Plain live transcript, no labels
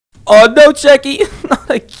Oh no, Sharky! Not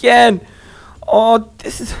again! Oh,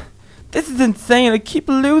 this is insane. I keep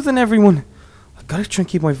losing everyone. I gotta try and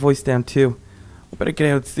keep my voice down too. I better get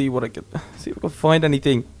out and see what see if I can find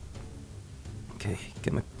anything. Okay,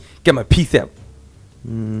 get my piece out.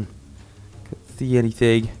 Can't see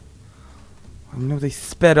anything. I know they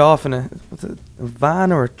sped off in a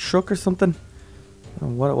van or a truck or something. I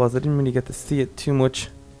don't know what it was. I didn't really get to see it too much.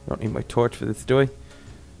 I don't need my torch for this, do I?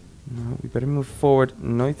 No, we better move forward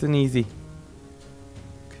nice and easy.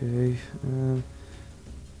 Okay.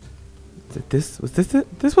 Is it this? Was this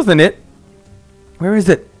it? This wasn't it. Where is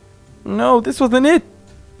it? No, this wasn't it.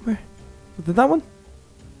 Where? Was it that one?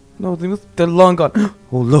 No, they're long gone.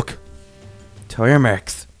 Oh, look. Tire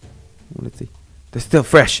marks. Let's see. They're still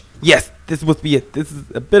fresh. Yes, this must be it. This is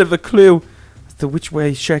a bit of a clue as to which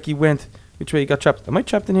way Sharky went. Which way he got trapped. Am I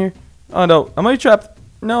trapped in here? Oh no. Am I trapped?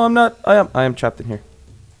 No, I'm not. I am trapped in here.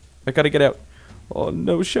 I gotta get out. Oh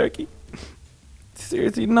no, Sharky.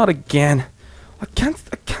 Seriously, not again. I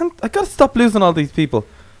gotta stop losing all these people.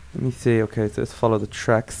 Let me see. Okay, so let's follow the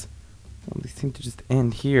tracks. Oh, they seem to just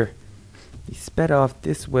end here. They sped off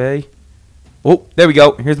this way. Oh, there we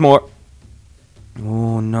go. Here's more.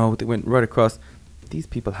 Oh no, they went right across. These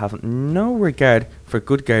people have no regard for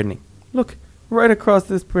good gardening. Look, right across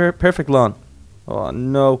this perfect lawn. Oh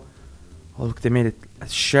no. Oh look, they made a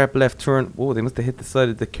sharp left turn. Whoa, they must have hit the side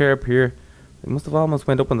of the curb here. They must have almost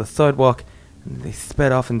went up on the sidewalk. And they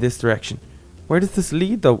sped off in this direction. Where does this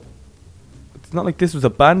lead though? It's not like this was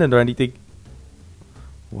abandoned or anything.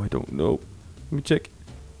 Oh, I don't know. Let me check.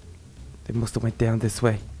 They must have went down this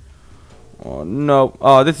way. Oh no.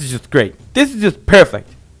 Oh, this is just great. This is just perfect.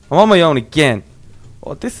 I'm on my own again.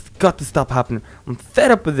 Oh, this has got to stop happening. I'm fed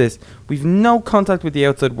up with this. We've no contact with the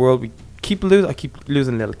outside world. We keep losing. I keep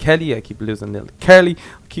losing little Kelly. I keep losing little Carly.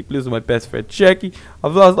 I keep losing my best friend Sharky.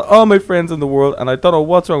 I've lost all my friends in the world, and I don't know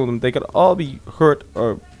what's wrong with them. They could all be hurt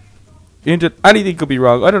or injured. Anything could be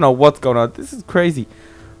wrong. I don't know what's going on. This is crazy.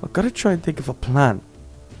 I've got to try and think of a plan.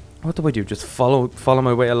 What do I do? Just follow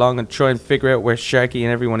my way along and try and figure out where Sharky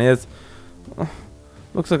and everyone is.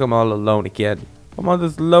 Looks like I'm all alone again. I'm on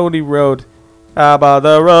this lonely road. I'm on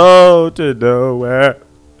the road to nowhere.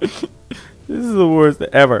 This is the worst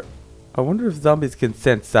ever. I wonder if zombies can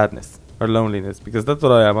sense sadness or loneliness, because that's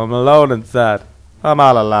what I am. I'm alone and sad. I'm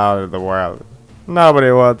all alone in the world.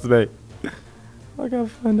 Nobody wants me. I can't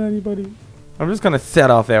find anybody. I'm just gonna set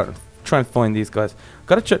off out and try and find these guys.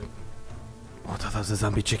 Gotta check. Oh, I thought that was a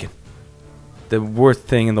zombie chicken. The worst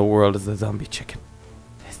thing in the world is a zombie chicken.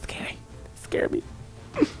 It's scary. It scared me.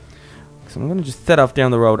 So I'm gonna just set off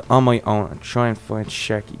down the road on my own and try and find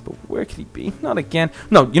Sharky. But where could he be? Not again.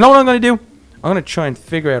 No, you know what I'm gonna do? I'm gonna try and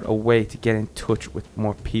figure out a way to get in touch with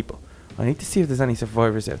more people. I need to see if there's any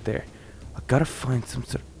survivors out there. I gotta find some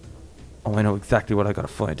sort of... Oh, I know exactly what I gotta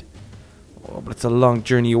find. Oh, but it's a long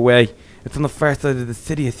journey away. It's on the far side of the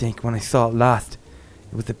city, I think, when I saw it last.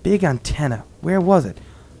 It was a big antenna. Where was it?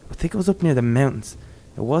 I think it was up near the mountains.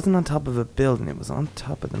 It wasn't on top of a building. It was on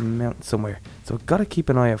top of the mountain somewhere. So I've gotta keep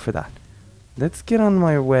an eye out for that. Let's get on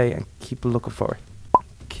my way and keep looking for it.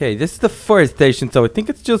 Okay, this is the fire station, so I think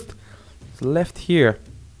it's just left here.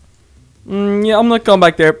 Yeah, I'm not going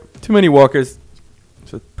back there. Too many walkers.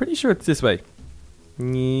 So pretty sure it's this way.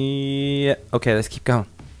 Yeah. Okay, let's keep going.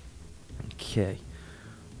 Okay.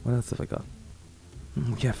 What else have I got?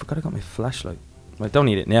 Yeah, I forgot I got my flashlight. Well, I don't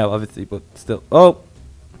need it now, obviously, but still. Oh!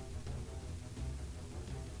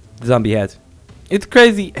 Zombie head. It's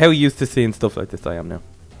crazy how used to seeing stuff like this I am now.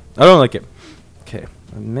 I don't like it. Okay.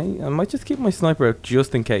 I might just keep my sniper out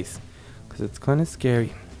just in case. Because it's kind of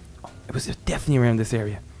scary. Oh, it was definitely around this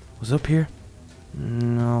area. Was it up here?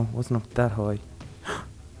 No, it wasn't up that high.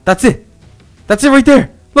 That's it! That's it right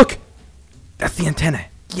there! Look! That's the antenna.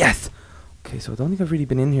 Yes! Okay, so I don't think I've really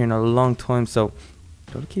been in here in a long time, so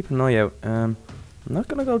gotta keep an eye out. I'm not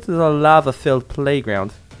gonna go to the lava-filled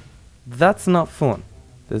playground. That's not fun.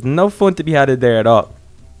 There's no fun to be had in there at all.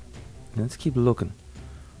 Let's keep looking.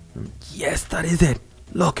 Yes, that is it.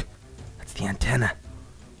 Look, that's the antenna.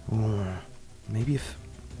 Ooh, maybe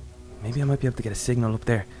I might be able to get a signal up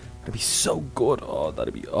there. That'd be so good. Oh,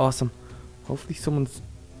 that'd be awesome. Hopefully someone's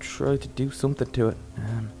tried to do something to it.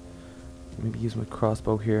 Maybe use my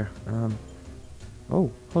crossbow here.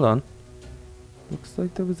 Oh, hold on. Looks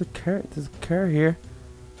like there was a car. There's a car here.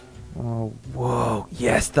 Oh, whoa.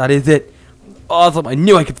 Yes, that is it. Awesome. I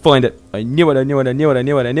knew I could find it. I knew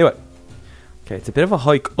it. Okay, it's a bit of a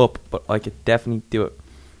hike up, but I could definitely do it.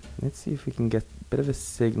 Let's see if we can get a bit of a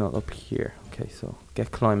signal up here. Okay, so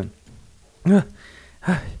get climbing.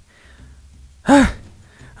 I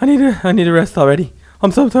need a rest already.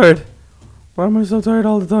 I'm so tired. Why am I so tired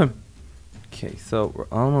all the time? Okay, so we're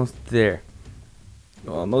almost there.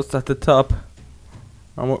 Almost at the top.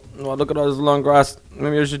 Oh, look at all this long grass.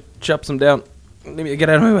 Maybe I should chop some down. Maybe get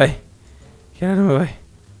out of my way. Get out of my way.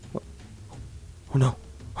 What? Oh no.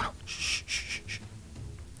 Oh no. Shh, shh, shh, shh.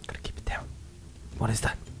 Gotta keep it down. What is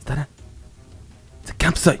that? Is that it? It's a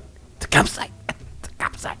campsite. It's a campsite. It's a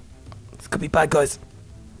campsite. This could be bad guys.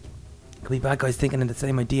 Could be bad guys thinking of the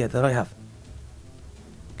same idea that I have.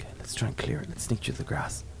 Okay, let's try and clear it. Let's sneak through the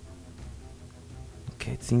grass.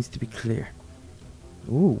 Okay, it seems to be clear.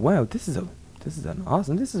 Ooh, wow, this is an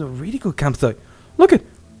awesome. This is a really good campsite. Look it.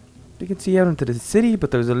 You can see out into the city, but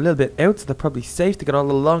there's a little bit out, so they're probably safe to get all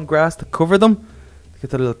the long grass to cover them. To get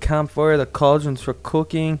the little campfire, the cauldrons for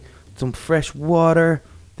cooking, some fresh water.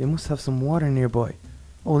 They must have some water nearby.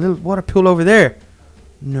 Oh, a little water pool over there.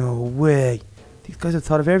 No way. These guys have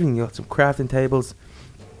thought of everything. You got some crafting tables.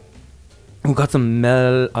 We got some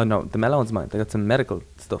oh no, the mellow one's mine. They got some medical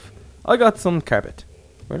stuff. I got some carpet.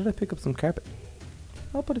 Where did I pick up some carpet?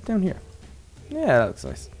 I'll put it down here. Yeah, that looks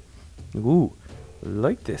nice. Ooh,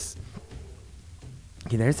 like this.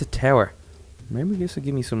 Okay, there's the tower. Maybe this will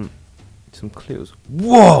give me some clues.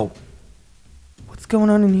 Whoa! What's going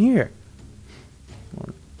on in here?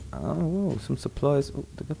 Oh, whoa, some supplies. Oh,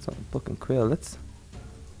 they got some book and quill. Let's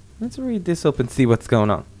read this up and see what's going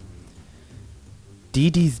on. Dee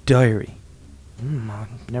Dee's diary.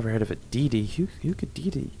 I've never heard of it. Dee Dee. Who could Dee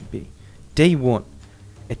Dee be? Day 1.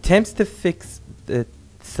 Attempts to fix the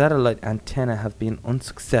satellite antenna have been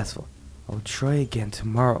unsuccessful. I'll try again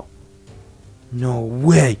tomorrow. No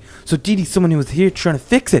way! So Dee Dee's someone who was here trying to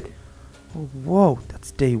fix it. Oh, whoa,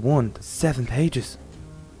 that's day 1. That's 7 pages.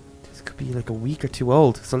 This could be like a week or 2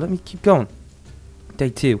 old. So let me keep going. Day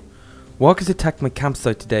 2. Walkers attacked my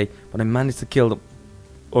campsite today, but I managed to kill them.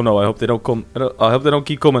 Oh no, I hope they don't come. I hope they don't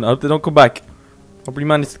keep coming. I hope they don't come back. I hope we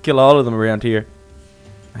managed to kill all of them around here.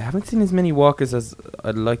 I haven't seen as many walkers as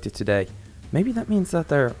I'd like to today. Maybe that means that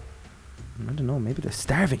they're... I don't know, maybe they're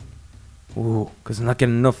starving. Ooh, because they're not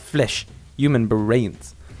getting enough flesh. Human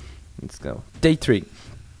brains. Let's go. Day 3.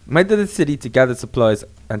 Went to the city to gather supplies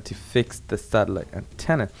and to fix the satellite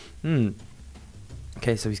antenna.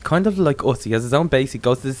 Okay, so he's kind of like us. He has his own base. He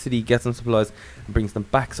goes to the city, gets some supplies, and brings them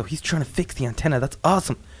back. So he's trying to fix the antenna. That's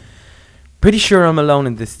awesome. Pretty sure I'm alone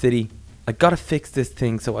in this city. I gotta fix this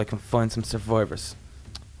thing so I can find some survivors.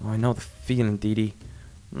 Oh, I know the feeling, Dee Dee.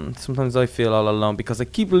 Sometimes I feel all alone because I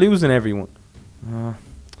keep losing everyone.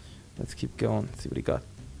 Let's keep going. Let's see what he got.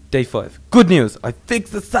 Day 5. Good news. I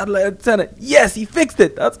fixed the satellite antenna. Yes, he fixed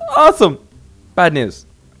it. That's awesome. Bad news.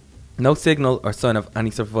 No signal or sign of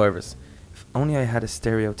any survivors. If only I had a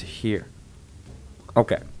stereo to hear.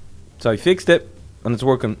 Okay. So he fixed it and it's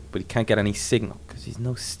working, but he can't get any signal because he's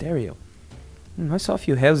no stereo. I saw a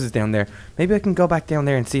few houses down there. Maybe I can go back down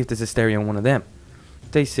there and see if there's a stereo in one of them.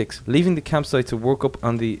 Day 6. Leaving the campsite to work up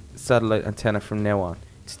on the satellite antenna from now on.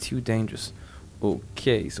 It's too dangerous.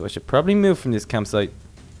 Okay, so I should probably move from this campsite.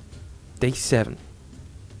 Day 7.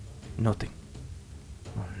 Nothing.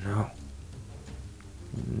 Oh no.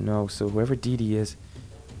 No, so whoever Dee Dee is,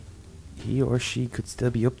 he or she could still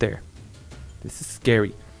be up there. This is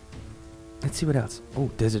scary. Let's see what else. Oh,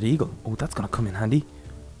 Desert Eagle. Oh, that's gonna come in handy.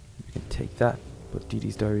 We can take that. Put Dee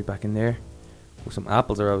Dee's diary back in there. Oh, some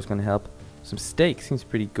apples are always gonna help. Some steak seems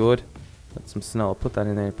pretty good. Got some snow. I'll put that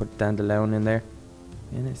in there. Put dandelion in there.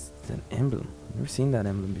 And it's an emblem. I've never seen that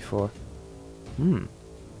emblem before.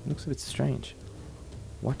 Looks a bit strange.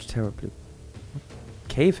 Watchtower blue. What?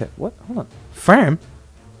 Cave head. What? Hold on. Farm?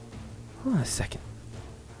 Hold on a second.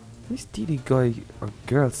 This Dee Dee guy or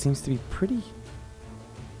girl seems to be pretty...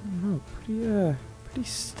 I don't know. Pretty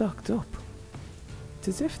stocked up. It's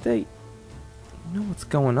as if they know what's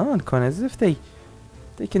going on, kind of. As if they've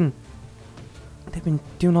been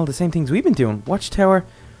doing all the same things we've been doing. Watchtower.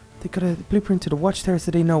 They got a blueprint to the watchtower so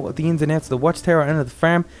they know the ins and outs of the watchtower and of the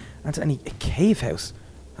farm. And to a cave house.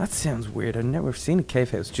 That sounds weird. I've never seen a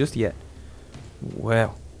cave house just yet.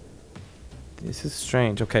 Wow. This is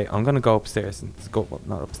strange. Okay, I'm going to go upstairs. And go, well,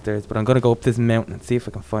 not upstairs, but I'm going to go up this mountain and see if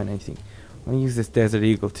I can find anything. I'm going to use this Desert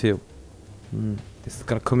Eagle too. This is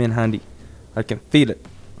going to come in handy. I can feel it.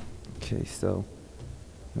 Okay, so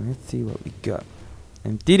let's see what we got.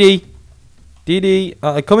 And Dee Dee,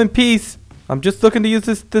 I come in peace. I'm just looking to use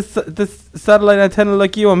this satellite antenna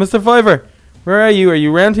like you. I'm a survivor. Where are you? Are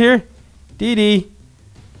you around here? Dee Dee.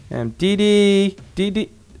 Dee Dee.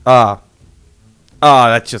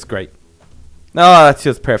 That's just great. That's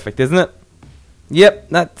just perfect, isn't it? Yep,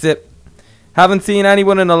 that's it. Haven't seen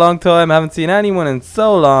anyone in a long time. Haven't seen anyone in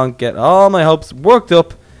so long. Get all my hopes worked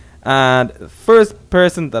up. And the first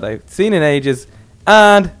person that I've seen in ages.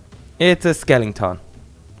 And it's a skeleton.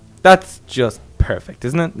 That's just perfect,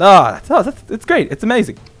 isn't it? It's great. It's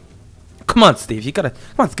amazing. Come on, Steve. You gotta,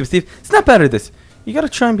 come on, SCUBA Steve. Snap out of this. You gotta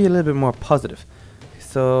try and be a little bit more positive.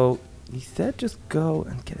 So he said, just go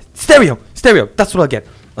and get a stereo. Stereo. That's what I'll get.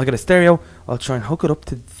 I'll get a stereo. I'll try and hook it up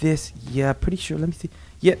to this. Yeah, pretty sure. Let me see.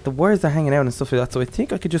 Yeah, the wires are hanging out and stuff like that. So I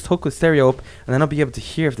think I could just hook the stereo up, and then I'll be able to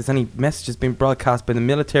hear if there's any messages being broadcast by the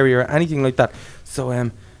military or anything like that.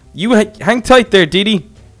 So you hang tight there, Dee Dee.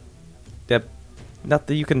 Not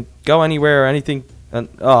that you can go anywhere or anything. And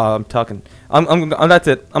I'm talking. That's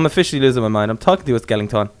it. I'm officially losing my mind. I'm talking to a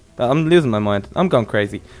skeleton. I'm losing my mind. I'm going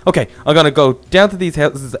crazy. Okay, I'm gonna go down to these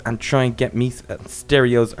houses and try and get me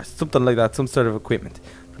stereos or something like that, some sort of equipment.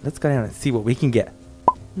 But let's go down and see what we can get.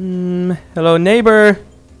 Hello, neighbor.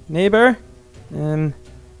 Neighbor.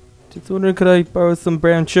 Just wondering, could I borrow some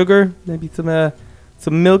brown sugar? Maybe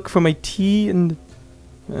some milk for my tea and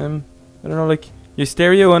I don't know, like your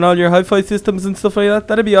stereo and all your hi-fi systems and stuff like that.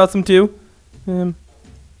 That'd be awesome too.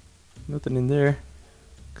 Nothing in there.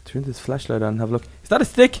 Could turn this flashlight on and have a look. Is that a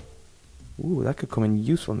stick? Ooh, that could come in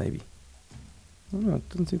useful maybe. I don't know, it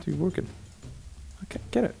doesn't seem to be working. I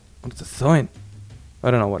can't get it. Oh, it's a sign. I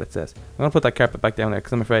don't know what it says. I'm gonna put that carpet back down there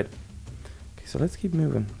because I'm afraid. Okay, so let's keep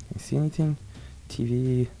moving. Can you see anything?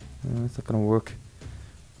 TV. It's not gonna work.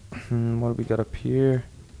 What do we got up here?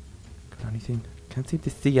 Got anything? Can't seem to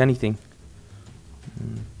see anything.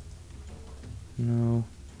 No,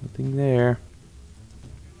 nothing there.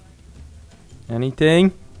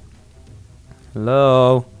 Anything?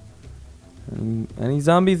 Hello? Any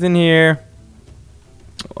zombies in here?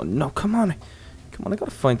 Oh no, come on. Come on, I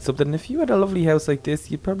gotta find something. If you had a lovely house like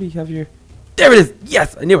this, you'd probably have your... There it is!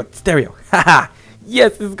 Yes, I knew it! Stereo! Haha!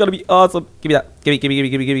 Yes, this is gonna be awesome! Give me that! Give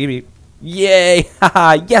me! Yay!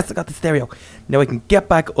 Haha! Yes, I got the stereo! Now I can get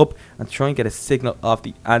back up and try and get a signal off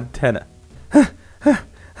the antenna.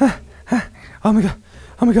 Oh my god!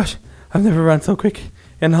 Oh my gosh! I've never ran so quick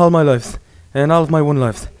in all my lives. In all of my one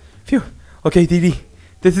lives. Phew! Okay, Dee Dee.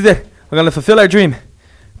 This is it! We're gonna fulfill our dream.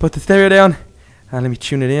 Put the stereo down and let me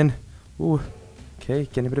tune it in. Ooh. Okay,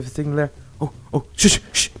 getting a bit of a signal there. Oh,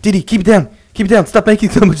 shh, Dee Dee, keep it down. Keep it down. Stop making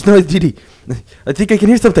so much noise, Dee Dee. I think I can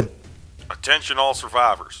hear something. Attention all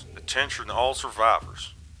survivors. Attention all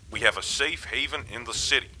survivors. We have a safe haven in the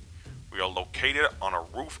city. We are located on a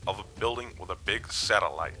roof of a building with a big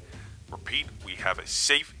satellite. Repeat, we have a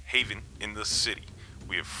safe haven in the city.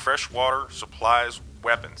 We have fresh water, supplies,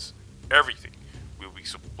 weapons, everything. We will be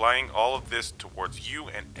supplying all of this towards you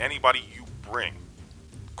and anybody you bring.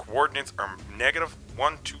 Coordinates are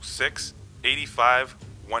 -126 85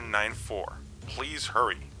 194. Please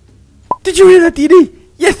hurry. Did you hear that, Dee Dee?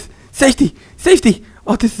 Yes! Safety! Safety!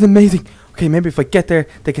 Oh, this is amazing. Okay, maybe if I get there,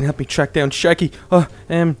 they can help me track down Sharky.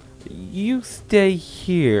 You stay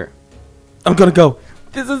here. I'm gonna go.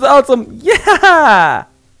 This is awesome. Yeah!